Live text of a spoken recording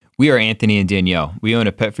We are Anthony and Danielle. We own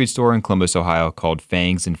a pet food store in Columbus, Ohio called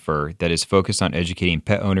Fangs and Fur that is focused on educating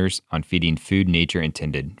pet owners on feeding food nature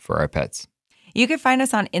intended for our pets. You can find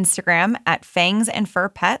us on Instagram at Fangs and Fur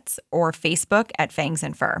Pets or Facebook at Fangs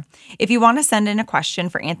and Fur. If you want to send in a question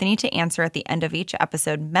for Anthony to answer at the end of each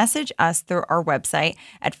episode, message us through our website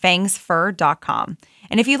at fangsfur.com.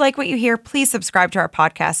 And if you like what you hear, please subscribe to our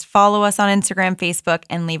podcast, follow us on Instagram, Facebook,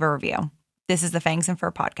 and leave a review. This is the Fangs and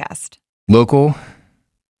Fur Podcast. Local,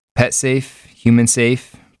 pet safe, human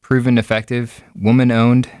safe, proven effective, woman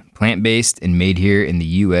owned, plant based, and made here in the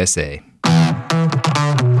USA.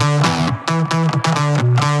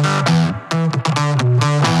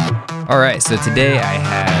 All right, so today I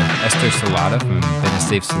have Esther Salata from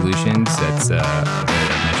Benesafe Solutions. That's, as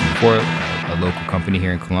I mentioned before, a local company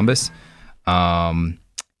here in Columbus.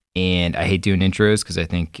 And I hate doing intros because I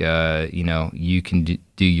think, you can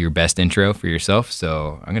do your best intro for yourself.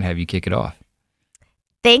 So I'm going to have you kick it off.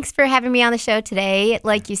 Thanks for having me on the show today.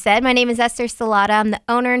 Like you said, my name is Esther Salata. I'm the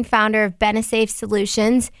owner and founder of Benesafe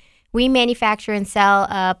Solutions. We manufacture and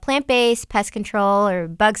sell plant-based pest control or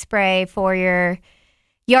bug spray for your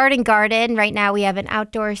yard and garden. Right now we have an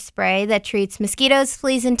outdoor spray that treats mosquitoes,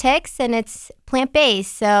 fleas, and ticks, and it's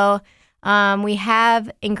plant-based. So we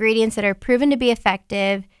have ingredients that are proven to be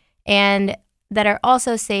effective and that are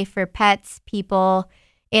also safe for pets, people,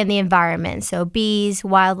 and the environment. So bees,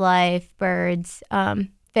 wildlife, birds,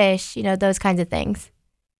 fish, those kinds of things.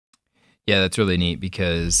 Yeah, that's really neat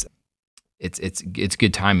because it's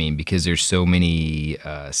good timing because there's so many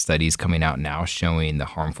studies coming out now showing the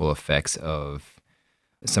harmful effects of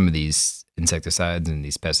some of these insecticides and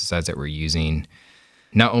these pesticides that we're using,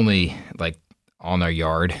 not only like on our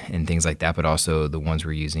yard and things like that, but also the ones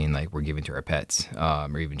we're using, like we're giving to our pets,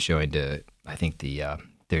 or even showing to, I think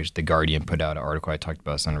there's The Guardian put out an article I talked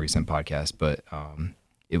about this on a recent podcast, but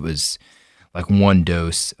it was like one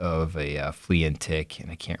dose of a flea and tick, and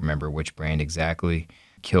I can't remember which brand exactly,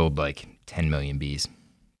 killed like 10 million bees.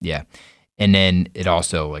 Yeah. And then it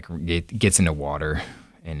also it gets into water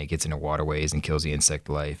and it gets into waterways and kills the insect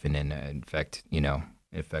life. And then in fact, it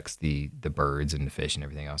affects the birds and the fish and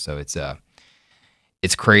everything else. So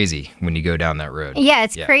it's crazy when you go down that road. Yeah,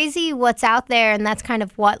 it's crazy what's out there, and that's kind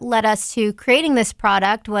of what led us to creating this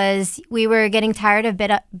product. Was we were getting tired of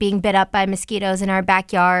being bit up by mosquitoes in our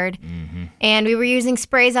backyard, and we were using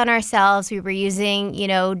sprays on ourselves. We were using,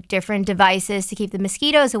 different devices to keep the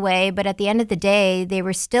mosquitoes away, but at the end of the day, they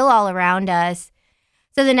were still all around us.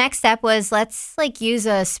 So the next step was let's use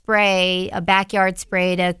a backyard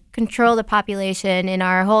spray to control the population in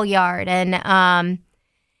our whole yard,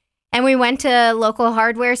 and we went to local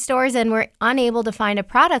hardware stores and were unable to find a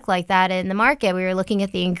product like that in the market. We were looking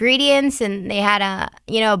at the ingredients, and they had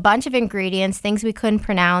a bunch of ingredients, things we couldn't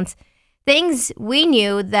pronounce, things we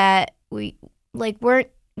knew that we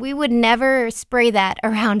would never spray that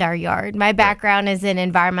around our yard. My background is in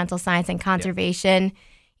environmental science and conservation.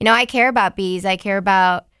 Yeah. I care about bees. I care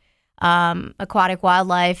about aquatic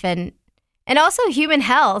wildlife and also human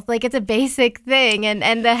health. It's a basic thing,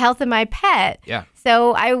 and the health of my pet. Yeah.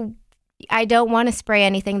 So I don't want to spray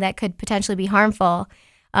anything that could potentially be harmful.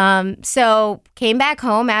 So came back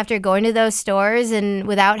home after going to those stores and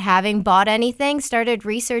without having bought anything, started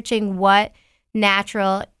researching what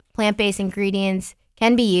natural plant-based ingredients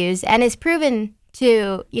can be used and is proven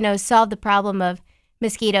to, solve the problem of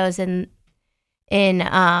mosquitoes in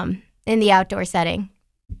the outdoor setting.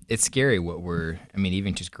 It's scary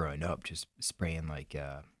even just growing up, just spraying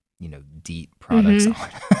DEET products on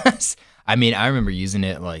us. I remember using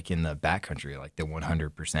it in the backcountry, the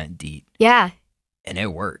 100% DEET. Yeah. And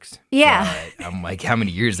it works. Yeah. But I'm how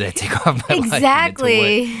many years did it take off my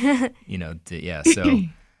exactly. life?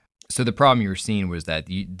 So the problem you were seeing was that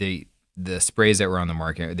the sprays that were on the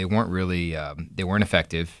market, they weren't really, they weren't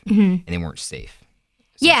effective and they weren't safe.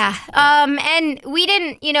 Yeah. And we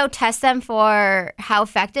didn't, test them for how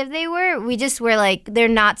effective they were. We just were they're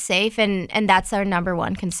not safe. And that's our number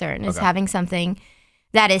one concern is having something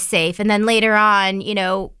that is safe. And then later on,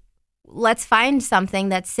 let's find something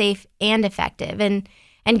that's safe and effective. And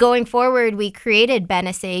going forward, we created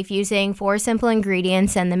Benesafe using 4 simple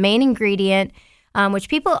ingredients. And the main ingredient, which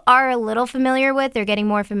people are a little familiar with, they're getting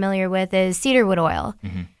more familiar with, is cedarwood oil.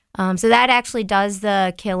 So that actually does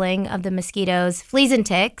the killing of the mosquitoes, fleas, and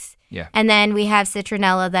ticks. Yeah. And then we have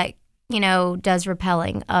citronella that, does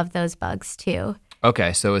repelling of those bugs too.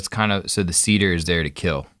 Okay, so it's so the cedar is there to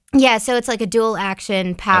kill. Yeah, so it's like a dual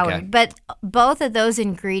action powered. Okay. But both of those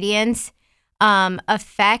ingredients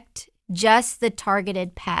affect just the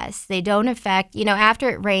targeted pests. They don't affect, after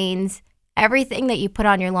it rains, everything that you put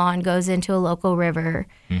on your lawn goes into a local river.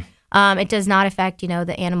 It does not affect,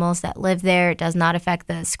 the animals that live there. It does not affect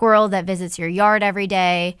the squirrel that visits your yard every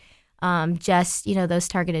day. Just, those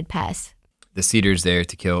targeted pests. The cedar's there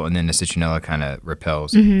to kill, and then the citronella kind of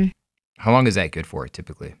repels. How long is that good for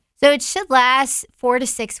typically? So it should last 4 to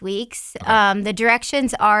 6 weeks. Okay. The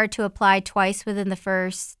directions are to apply twice within the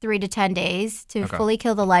first 3 to 10 days to fully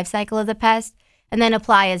kill the life cycle of the pest, and then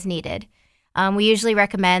apply as needed. We usually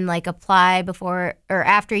recommend apply before or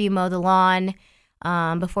after you mow the lawn,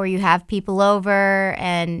 before you have people over,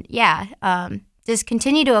 and just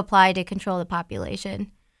continue to apply to control the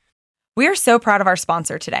population. We are so proud of our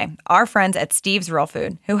sponsor today, our friends at Steve's Real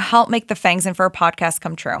Food, who help make the Fangs and Fur podcast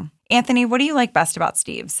come true. Anthony, what do you like best about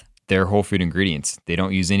Steve's? They're whole food ingredients. They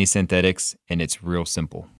don't use any synthetics, and it's real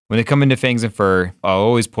simple. When they come into Fangs and Fur, I'll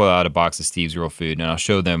always pull out a box of Steve's Real Food, and I'll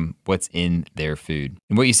show them what's in their food.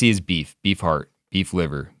 And what you see is beef heart, beef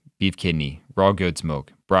liver, beef kidney, raw goat's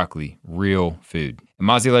milk, broccoli, real food. And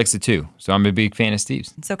Mozzie likes it too, so I'm a big fan of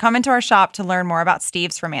Steve's. So come into our shop to learn more about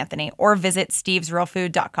Steve's from Anthony, or visit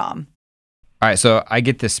stevesrealfood.com. All right, so I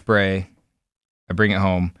get this spray. I bring it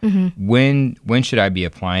home. When should I be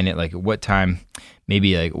applying it? At what time?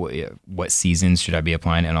 Maybe what seasons should I be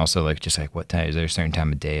applying it? And also what time? Is there a certain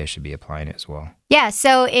time of day I should be applying it as well? Yeah,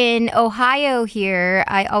 so in Ohio here,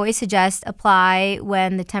 I always suggest apply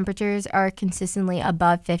when the temperatures are consistently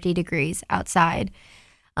above 50 degrees outside.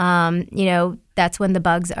 That's when the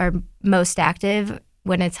bugs are most active,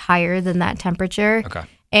 when it's higher than that temperature. Okay.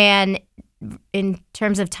 And in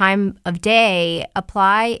terms of time of day,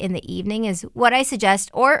 apply in the evening is what I suggest,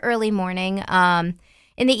 or early morning.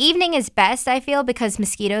 In the evening is best, I feel, because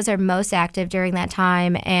mosquitoes are most active during that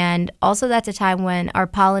time, and also that's a time when our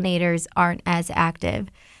pollinators aren't as active.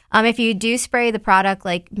 If you do spray the product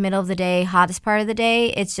middle of the day, hottest part of the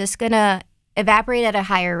day, it's just going to evaporate at a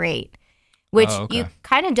higher rate, which you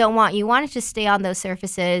kind of don't want. You want it to stay on those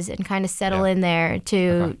surfaces and kind of settle in there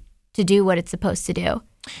to do what it's supposed to do.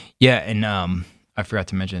 Yeah, and I forgot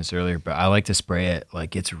to mention this earlier, but I like to spray it.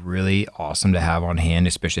 It's really awesome to have on hand,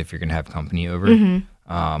 especially if you're gonna have company over.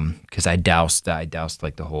 Because I doused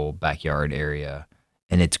the whole backyard area,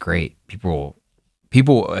 and it's great. People,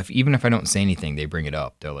 even if I don't say anything, they bring it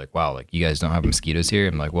up. They're like, "Wow, you guys don't have mosquitoes here?"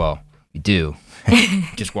 I'm like, "Well, we do."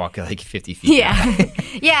 Just walk 50 feet. Yeah.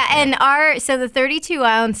 And the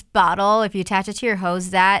 32-ounce bottle, if you attach it to your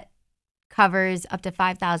hose, that covers up to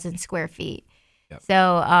 5,000 square feet. Yep.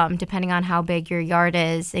 So depending on how big your yard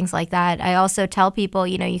is, things like that. I also tell people,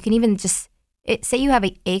 you can even just say you have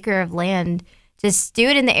an acre of land, just do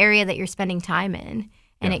it in the area that you're spending time in,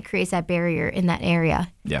 and it creates that barrier in that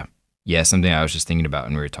area. Yeah. Something I was just thinking about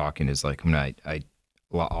when we were talking is when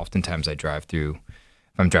oftentimes I drive through,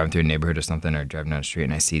 if I'm driving through a neighborhood or something, or driving down the street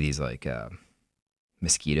and I see these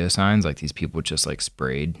mosquito signs, these people just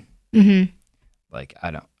sprayed. Mm-hmm.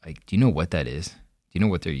 Do you know what that is? Do you know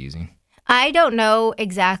what they're using? I don't know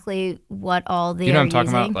exactly what all they are using. You know what I'm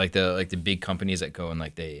talking about? The big companies that go and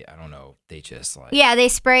they just Yeah, they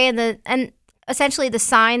spray and essentially the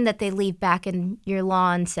sign that they leave back in your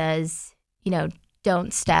lawn says,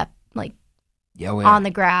 don't step on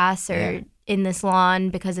the grass or in this lawn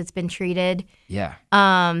because it's been treated. Yeah.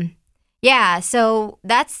 So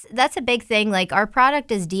that's a big thing. Our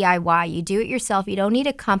product is DIY. You do it yourself. You don't need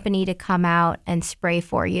a company to come out and spray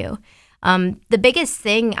for you. The biggest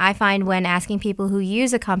thing I find when asking people who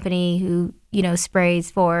use a company who,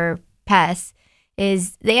 sprays for pests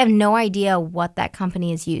is they have no idea what that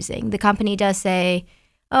company is using. The company does say,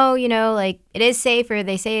 it is safe, or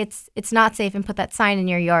they say it's not safe, and put that sign in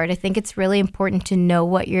your yard. I think it's really important to know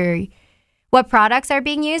what products are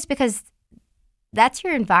being used, because that's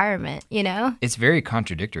your environment, It's very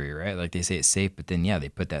contradictory, right? They say it's safe, but then they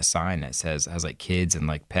put that sign that has kids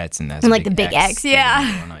and pets, and that's and the big X,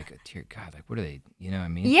 yeah. And dear God, what are they? You know what I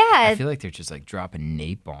mean? Yeah. I feel like they're just dropping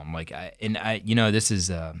napalm. This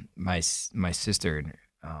is my sister.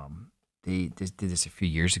 They did this a few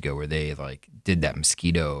years ago where they did that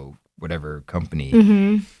mosquito whatever company,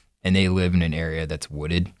 and they live in an area that's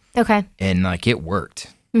wooded. Okay. And it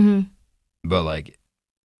worked, but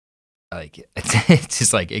it's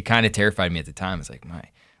just it kind of terrified me at the time. It's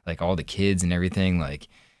all the kids and everything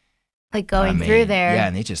going through there. Yeah,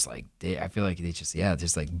 and they just I feel like they just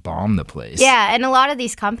bomb the place. Yeah, and a lot of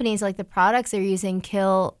these companies, the products they're using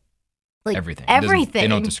kill everything. Everything. They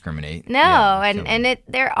don't discriminate. No,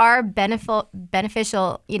 there are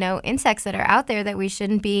beneficial insects that are out there that we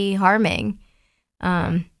shouldn't be harming.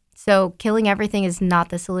 So killing everything is not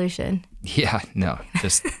the solution. Yeah, no,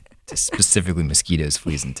 just specifically mosquitoes,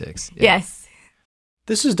 fleas, and ticks. Yeah. Yes.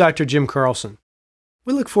 This is Dr. Jim Carlson.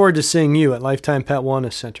 We look forward to seeing you at Lifetime Pet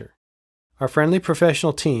Wellness Center. Our friendly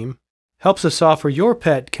professional team helps us offer your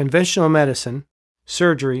pet conventional medicine,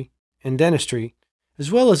 surgery, and dentistry,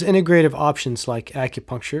 as well as integrative options like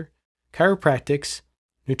acupuncture, chiropractics,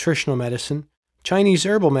 nutritional medicine, Chinese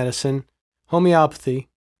herbal medicine, homeopathy,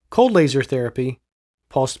 cold laser therapy,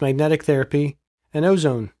 pulsed magnetic therapy, and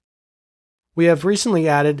ozone. We have recently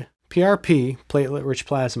added PRP, platelet-rich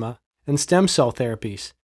plasma, and stem cell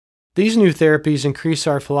therapies. These new therapies increase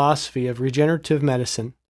our philosophy of regenerative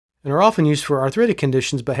medicine and are often used for arthritic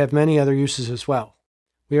conditions but have many other uses as well.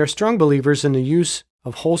 We are strong believers in the use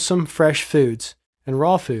of wholesome, fresh foods and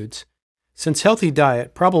raw foods, since healthy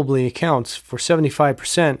diet probably accounts for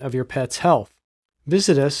 75% of your pet's health.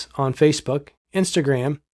 Visit us on Facebook,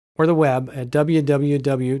 Instagram, or the web at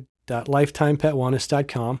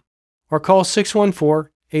www.lifetimepetwellness.com or call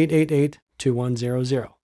 614-888-2100.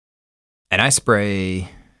 And I spray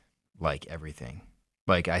like everything.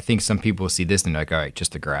 Like, I think some people see this and they're like, all right,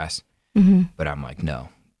 just the grass. Mm-hmm. But I'm like, no,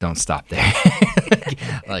 don't stop there.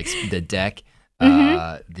 Like the deck,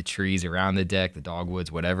 the trees around the deck, the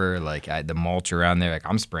dogwoods, whatever, like the mulch around there, like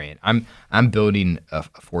I'm spraying. I'm building a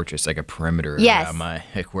fortress, like a perimeter around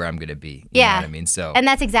like where I'm going to be. You know what I mean? So, and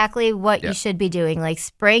that's exactly what you should be doing. Like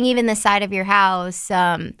spraying even the side of your house,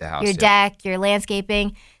 your deck, your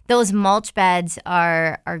landscaping. Those mulch beds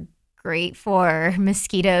are great for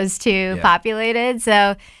mosquitoes to populate it.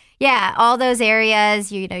 So yeah, all those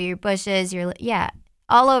areas, your bushes,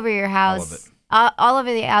 all over your house, all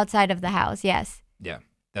over the outside of the house. Yes. Yeah,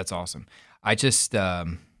 that's awesome. I just, I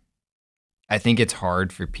think it's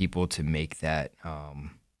hard for people to make that,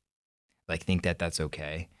 think that that's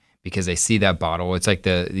okay, because they see that bottle. It's like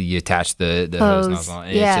you attach the hose nozzle on,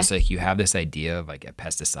 and it's just like you have this idea of like a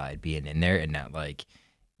pesticide being in there, and that like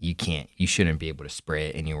you shouldn't be able to spray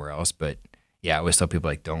it anywhere else. But yeah, I always tell people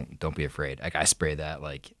like don't be afraid. Like I spray that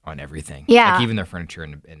like on everything. Yeah, like even their furniture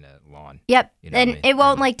in the lawn. Yep, and it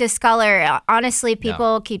won't like discolor. Honestly,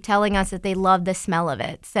 people keep telling us that they love the smell of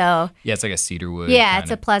it. So yeah, it's like a cedar wood. Yeah,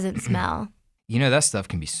 it's a pleasant smell. That stuff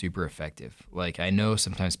can be super effective. Like I know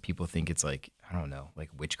sometimes people think it's like, I don't know, like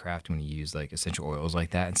witchcraft when you use like essential oils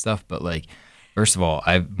like that and stuff. But like, first of all,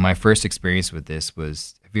 my first experience with this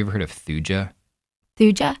was, have you ever heard of Thuja?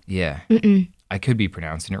 Thuja? Yeah. Mm-mm. I could be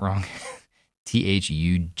pronouncing it wrong.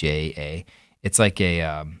 Thuja. It's like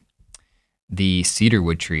the cedar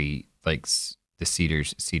wood tree, like the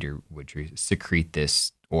cedar wood tree secrete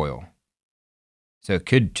this oil. So it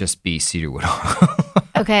could just be cedar wood oil.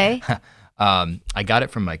 Okay. I got it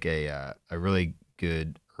from like a really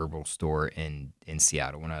good herbal store in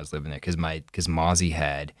Seattle when I was living there, because Mozzie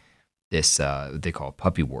had this they call it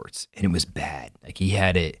puppy warts, and it was bad. Like he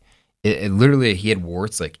had it literally, he had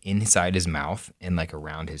warts like inside his mouth and like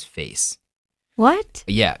around his face. What?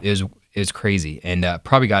 Yeah, it was crazy, and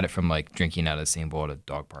probably got it from like drinking out of the same bowl at a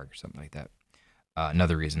dog park or something like that.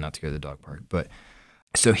 Another reason not to go to the dog park, but.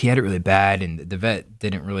 So he had it really bad, and the vet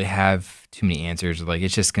didn't really have too many answers. Like,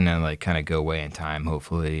 it's just gonna like kind of go away in time,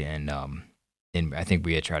 hopefully. And I think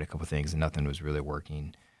we had tried a couple things, and nothing was really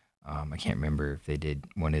working. I can't remember if they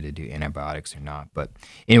wanted to do antibiotics or not. But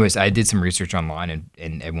anyways, I did some research online,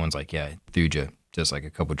 and everyone's like, yeah, Thuja, just like a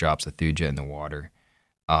couple drops of Thuja in the water.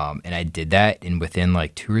 And I did that, and within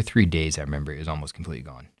like 2 or 3 days, I remember it was almost completely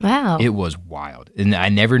gone. Wow. It was wild, and I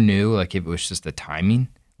never knew like if it was just the timing.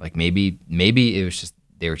 Like maybe it was just.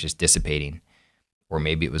 They were just dissipating, or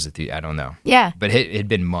maybe it was I don't know. Yeah. But it had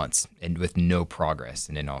been months and with no progress,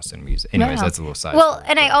 and then all of a sudden we used it. Anyways, that's a little side. Well,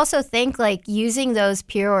 and I also think like using those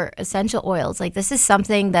pure essential oils, like this is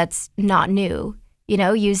something that's not new.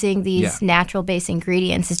 Using these natural based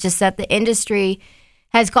ingredients. It's just that the industry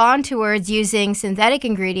has gone towards using synthetic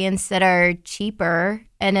ingredients that are cheaper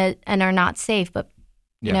and are not safe. But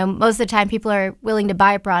most of the time, people are willing to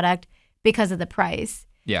buy a product because of the price.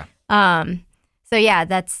 Yeah. So yeah,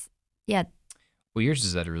 Well, yours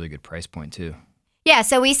is at a really good price point too. Yeah,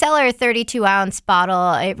 so we sell our 32-ounce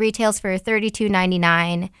bottle. It retails for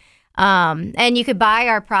 $32.99, and you could buy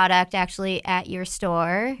our product actually at your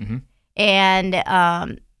store, and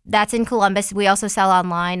that's in Columbus. We also sell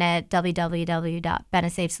online at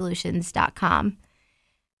www.benasafesolutions.com.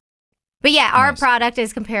 But yeah, our product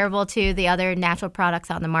is comparable to the other natural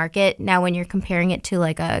products on the market. Now, when you're comparing it to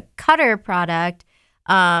like a Cutter product,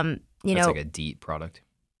 That's like a DEET product.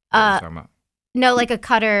 No, like a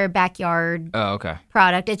Cutter backyard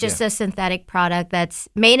product. It's just a synthetic product that's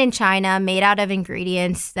made in China, made out of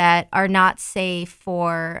ingredients that are not safe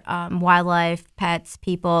for wildlife, pets,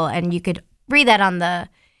 people. And you could read that on the,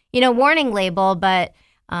 warning label. But,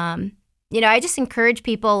 I just encourage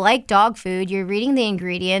people, like dog food, you're reading the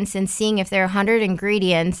ingredients and seeing if there are 100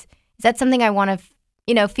 ingredients. Is that something I want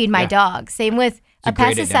to, feed my dog? Same with a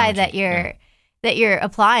pesticide that that you're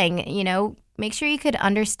applying, make sure you could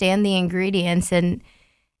understand the ingredients and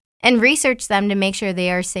research them to make sure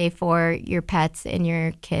they are safe for your pets and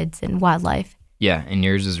your kids and wildlife. Yeah, and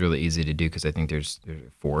yours is really easy to do because I think there's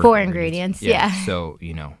four ingredients. Yeah. So,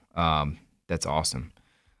 that's awesome.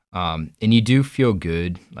 And you do feel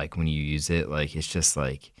good, like, when you use it. Like, it's just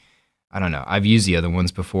like, I don't know. I've used the other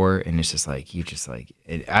ones before, and it's just like,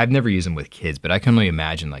 I've never used them with kids, but I can only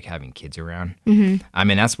imagine, like, having kids around. Mm-hmm. I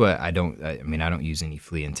mean, that's what I don't use any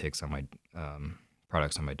flea and ticks on my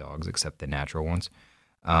products on my dogs except the natural ones.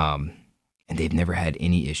 And they've never had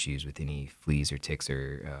any issues with any fleas or ticks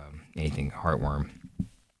or anything heartworm.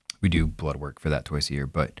 We do blood work for that twice a year,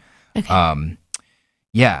 but Okay.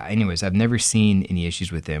 yeah. Anyways, I've never seen any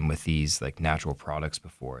issues with them with these like natural products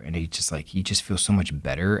before, and it just like you just feel so much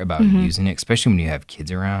better about using it, especially when you have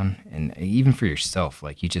kids around, and even for yourself.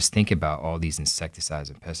 Like you just think about all these insecticides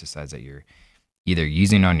and pesticides that you're either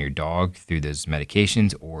using on your dog through those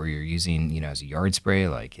medications, or you're using as a yard spray.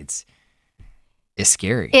 Like it's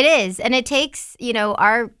scary. It is. And it takes,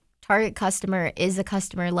 our target customer is a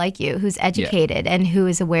customer like you who's educated and who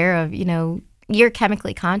is aware of, you're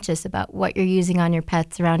chemically conscious about what you're using on your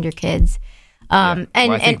pets around your kids. I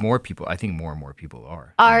think more and more people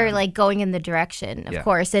are like going in the direction, of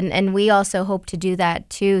course. And we also hope to do that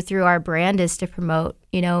too through our brand, is to promote,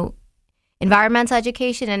 environmental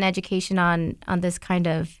education and education on this kind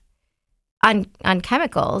of on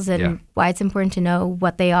chemicals and why it's important to know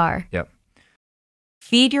what they are. Yep.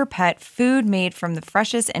 Feed your pet food made from the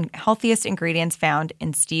freshest and healthiest ingredients found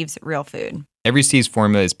in Steve's Real Food. Every Steve's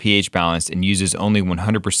formula is pH balanced and uses only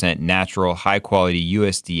 100% natural, high-quality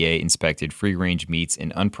USDA-inspected free-range meats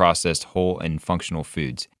and unprocessed whole and functional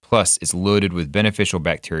foods. Plus, it's loaded with beneficial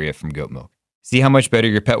bacteria from goat milk. See how much better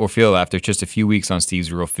your pet will feel after just a few weeks on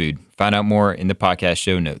Steve's Real Food. Find out more in the podcast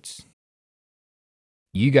show notes.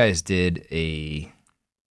 You guys did a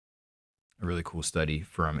really cool study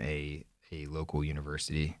from a local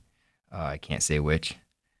university. I can't say which.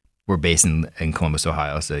 We're based in Columbus,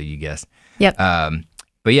 Ohio, so you guess. Yep.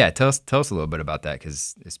 But yeah, tell us a little bit about that,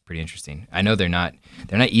 because it's pretty interesting. I know they're not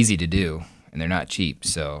easy to do, and they're not cheap.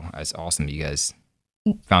 So it's awesome that you guys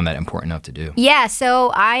found that important enough to do. Yeah.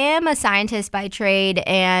 So I am a scientist by trade,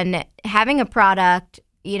 and having a product,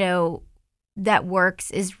 that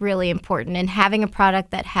works is really important. And having a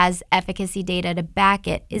product that has efficacy data to back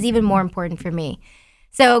it is even more important for me.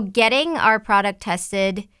 So getting our product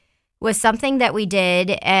tested was something that we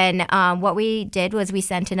did, and what we did was we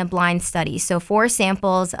sent in a blind study. So 4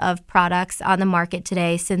 samples of products on the market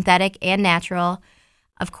today, synthetic and natural.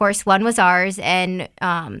 Of course, one was ours, and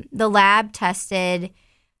the lab tested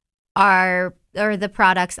the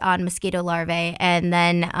products on mosquito larvae, and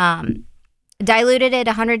then diluted it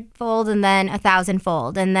 100-fold and then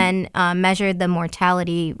 1,000-fold, and then measured the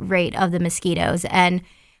mortality rate of the mosquitoes. And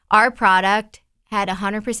our product had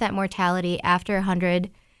 100% mortality after 100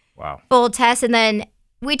 fold test. And then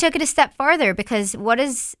we took it a step farther, because how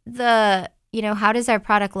does our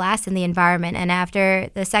product last in the environment? And after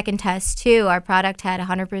the second test too, our product had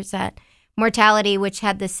 100% mortality, which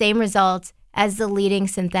had the same results as the leading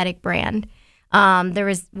synthetic brand.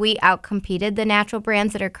 We outcompeted the natural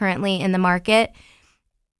brands that are currently in the market.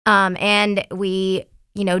 And we,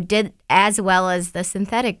 did as well as the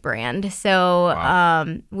synthetic brand.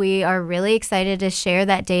 So we are really excited to share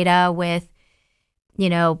that data with,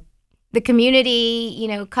 the community,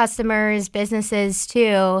 customers, businesses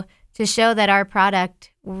too, to show that our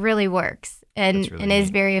product really works and is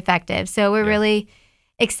very effective. So we're really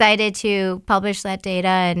excited to publish that data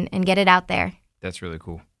and get it out there. That's really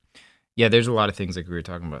cool. Yeah, there's a lot of things like we were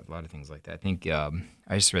talking about, a lot of things like that. I think I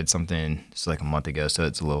just read something just like a month ago, so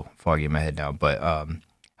it's a little foggy in my head now, but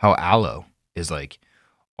how aloe is like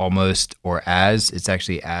almost, or it's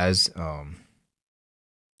actually as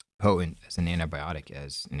potent as an antibiotic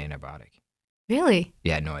Really?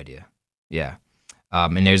 Yeah, no idea. Yeah.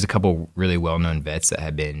 And there's a couple really well-known vets that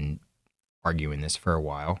have been arguing this for a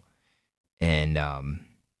while. And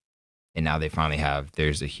now they finally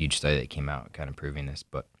there's a huge study that came out kind of proving this.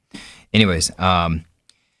 But anyways, yeah,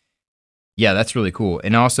 that's really cool.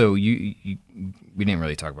 And also we didn't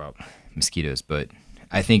really talk about mosquitoes, but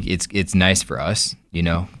I think it's nice for us,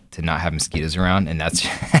 to not have mosquitoes around. And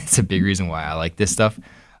that's a big reason why I like this stuff.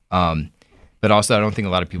 But also, I don't think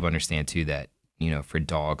a lot of people understand too that, for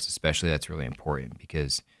dogs especially, that's really important,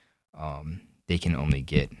 because they can only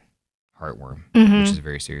get heartworm, which is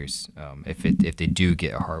very serious. If they do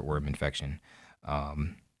get a heartworm infection,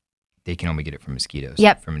 they can only get it from mosquitoes,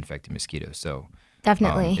 from infected mosquitoes. So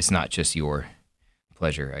definitely, it's not just your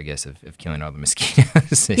pleasure, I guess, of killing all the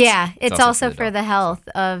mosquitoes. It's also for the health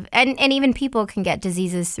of, and even people can get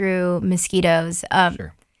diseases through mosquitoes.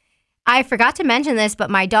 Sure. I forgot to mention this, but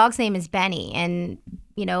my dog's name is Benny. And,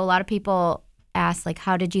 a lot of people ask, like,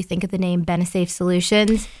 how did you think of the name Benesafe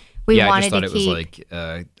Solutions? I just thought it was like,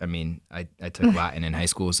 I took Latin in high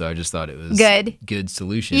school, so I just thought it was good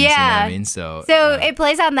solutions. Yeah. You know what I mean? So it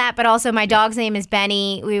plays on that, but also my dog's name is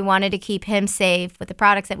Benny. We wanted to keep him safe with the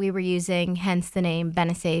products that we were using, hence the name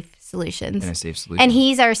Benesafe Solutions. Benesafe Solutions. And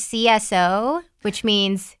he's our CSO, which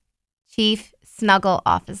means Chief Snuggle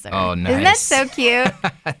Officer. Oh, nice. Isn't that so cute?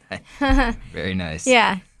 Very nice.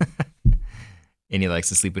 Yeah. And he likes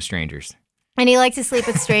to sleep with strangers. And he likes to sleep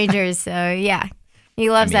with strangers, so yeah. He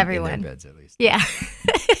loves everyone. In their beds, at least. Yeah.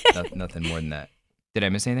 Nothing more than that. Did I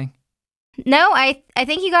miss anything? No, I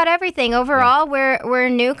think you got everything. Overall, we're a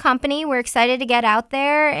new company. We're excited to get out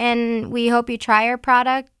there, and we hope you try our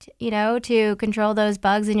product, to control those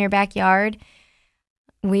bugs in your backyard.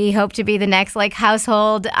 We hope to be the next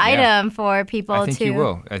household item for people to I think you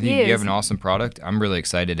will. I think use. you have an awesome product. I'm really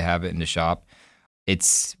excited to have it in the shop.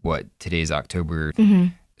 It's today's October. Mm-hmm.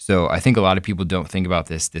 So I think a lot of people don't think about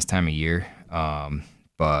this time of year,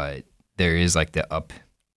 but there is the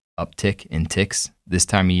uptick in ticks this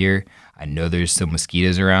time of year. I know there's some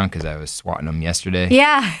mosquitoes around because I was swatting them yesterday.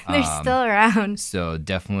 Yeah, they're still around. So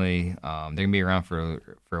definitely, they're gonna be around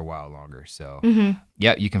for a while longer. So Mm-hmm.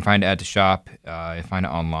 you can find it at the shop. You find it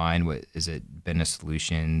online. What is it?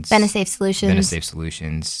 Benesafe Benesafe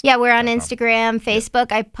Solutions. Yeah, we're on Instagram,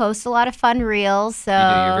 Facebook. I post a lot of fun reels. So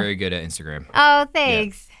You're very good at Instagram. Oh,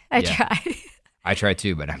 thanks. Yeah. I try. I try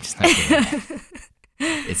too, but I'm just not good.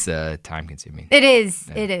 It's time consuming. It is.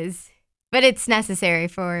 Yeah. It is. But it's necessary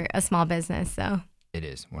for a small business. So it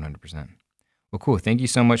is 100%. Well, cool. Thank you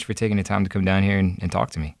so much for taking the time to come down here and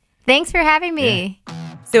talk to me. Thanks for having me.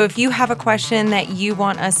 Yeah. So if you have a question that you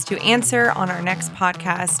want us to answer on our next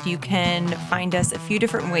podcast, you can find us a few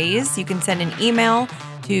different ways. You can send an email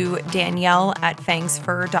to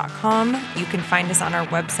Danielle@fangsfur.com. You can find us on our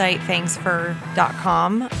website,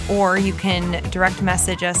 fangsfur.com, or you can direct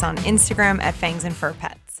message us on Instagram at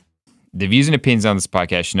fangsandfurpets. The views and opinions on this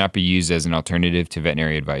podcast should not be used as an alternative to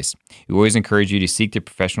veterinary advice. We always encourage you to seek the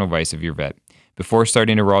professional advice of your vet. Before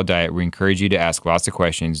starting a raw diet, we encourage you to ask lots of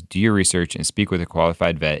questions, do your research, and speak with a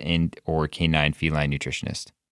qualified vet and or canine feline nutritionist.